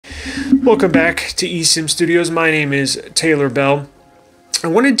Welcome back to eSIM Studios. My name is Taylor Bell. I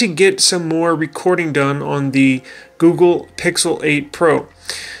wanted to get some more recording done on the Google Pixel 8 Pro.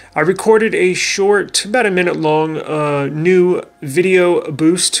 I recorded a short, about a minute long, new video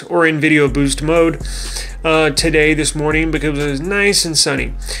boost, or in video boost mode, this morning, because it was nice and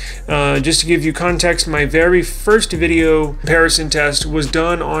sunny. Just to give you context, my very first video comparison test was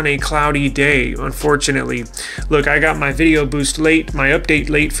done on a cloudy day, unfortunately. Look, I got my video boost late, my update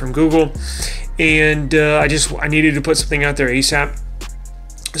late from Google, and I needed to put something out there ASAP.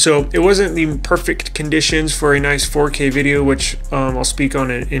 So it wasn't the perfect conditions for a nice 4K video, which I'll speak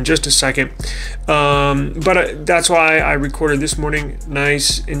on in just a second. But that's why I recorded this morning,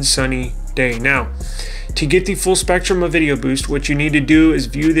 nice and sunny day. Now, to get the full spectrum of video boost, what you need to do is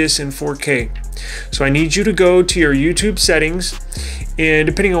view this in 4K. So I need you to go to your YouTube settings, and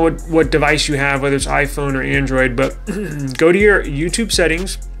depending on what device you have, whether it's iPhone or Android, but go to your YouTube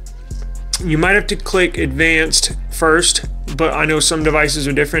settings. You might have to click advanced first, but I know some devices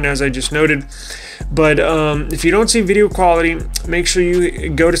are different, as I just noted. But if you don't see video quality, make sure you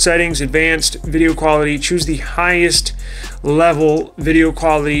go to settings, advanced video quality, choose the highest level video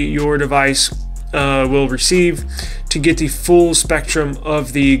quality your device will receive to get the full spectrum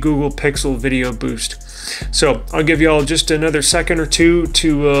of the Google Pixel video boost. So I'll give you all just another second or two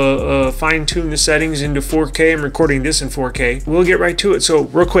to fine-tune the settings into 4K. I'm recording this in 4K. We'll get right to it. So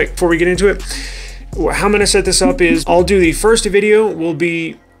real quick, before we get into it, how I'm going to set this up is I'll do the first video will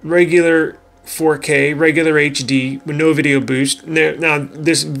be regular 4K, regular HD with no video boost. Now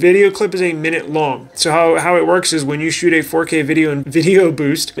this video clip is a minute long. So how it works is when you shoot a 4K video in video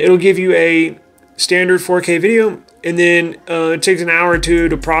boost, it'll give you a standard 4K video, and then it takes an hour or two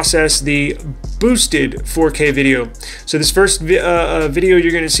to process the boosted 4K video. So this first video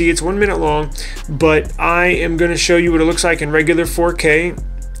you're going to see, it's 1 minute long, but I am going to show you what it looks like in regular 4K,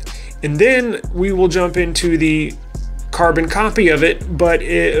 and then we will jump into the carbon copy of it, but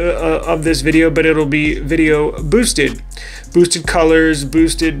of this video, but it'll be video boosted. Boosted colors,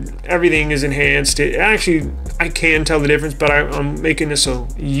 boosted, everything is enhanced. Actually, I can tell the difference, but I'm making this so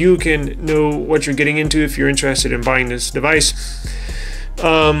you can know what you're getting into if you're interested in buying this device.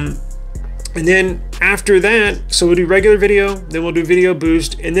 And then after that, so we'll do regular video, then we'll do video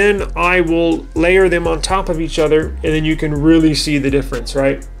boost, and then I will layer them on top of each other, and then you can really see the difference,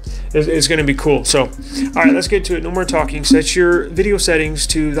 right? It's going to be cool. So, all right, let's get to it. No more talking. Set your video settings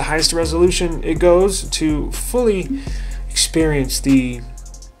to the highest resolution it goes to fully experience the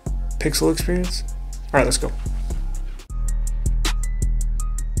Pixel experience. All right, let's go.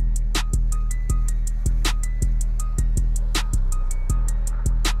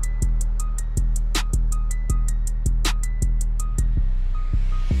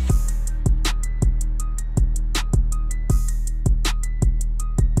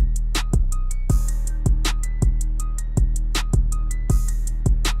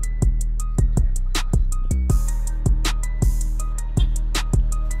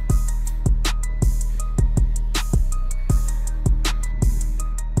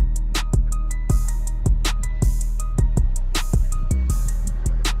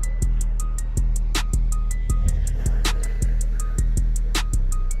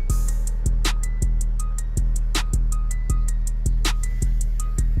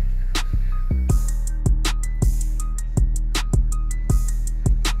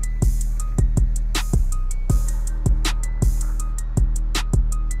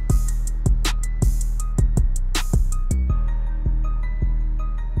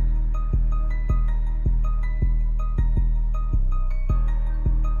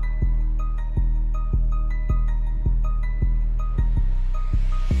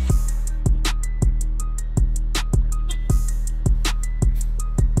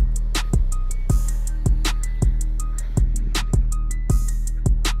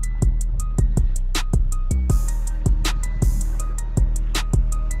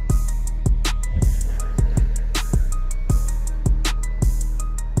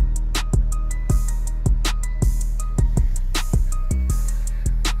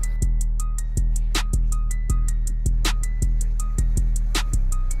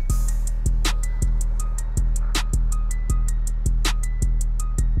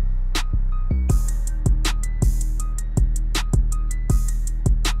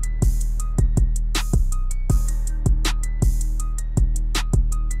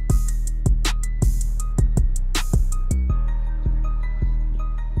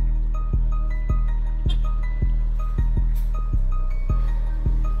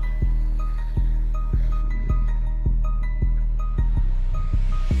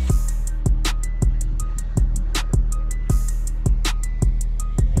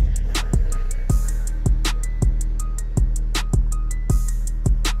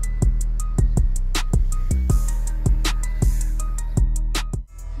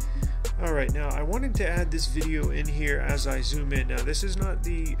 wanted to add this video in here as I zoom in. Now this is not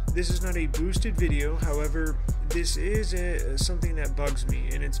a boosted video, however this is something that bugs me,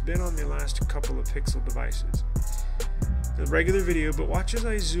 and it's been on the last couple of Pixel devices. The regular video, but watch as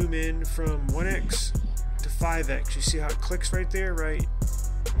I zoom in from 1x to 5x. You see how it clicks right there, right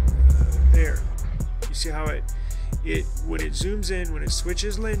there. You see how it when it zooms in, when it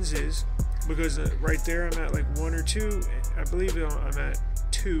switches lenses, because right there I'm at like 1 or 2, I believe I'm at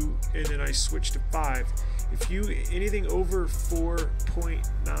 2, and then I switch to 5. If you anything over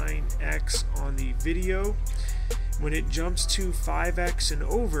 4.9x on the video, when it jumps to 5x and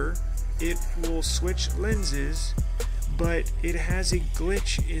over, it will switch lenses, but it has a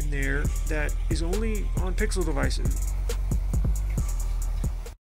glitch in there that is only on Pixel devices.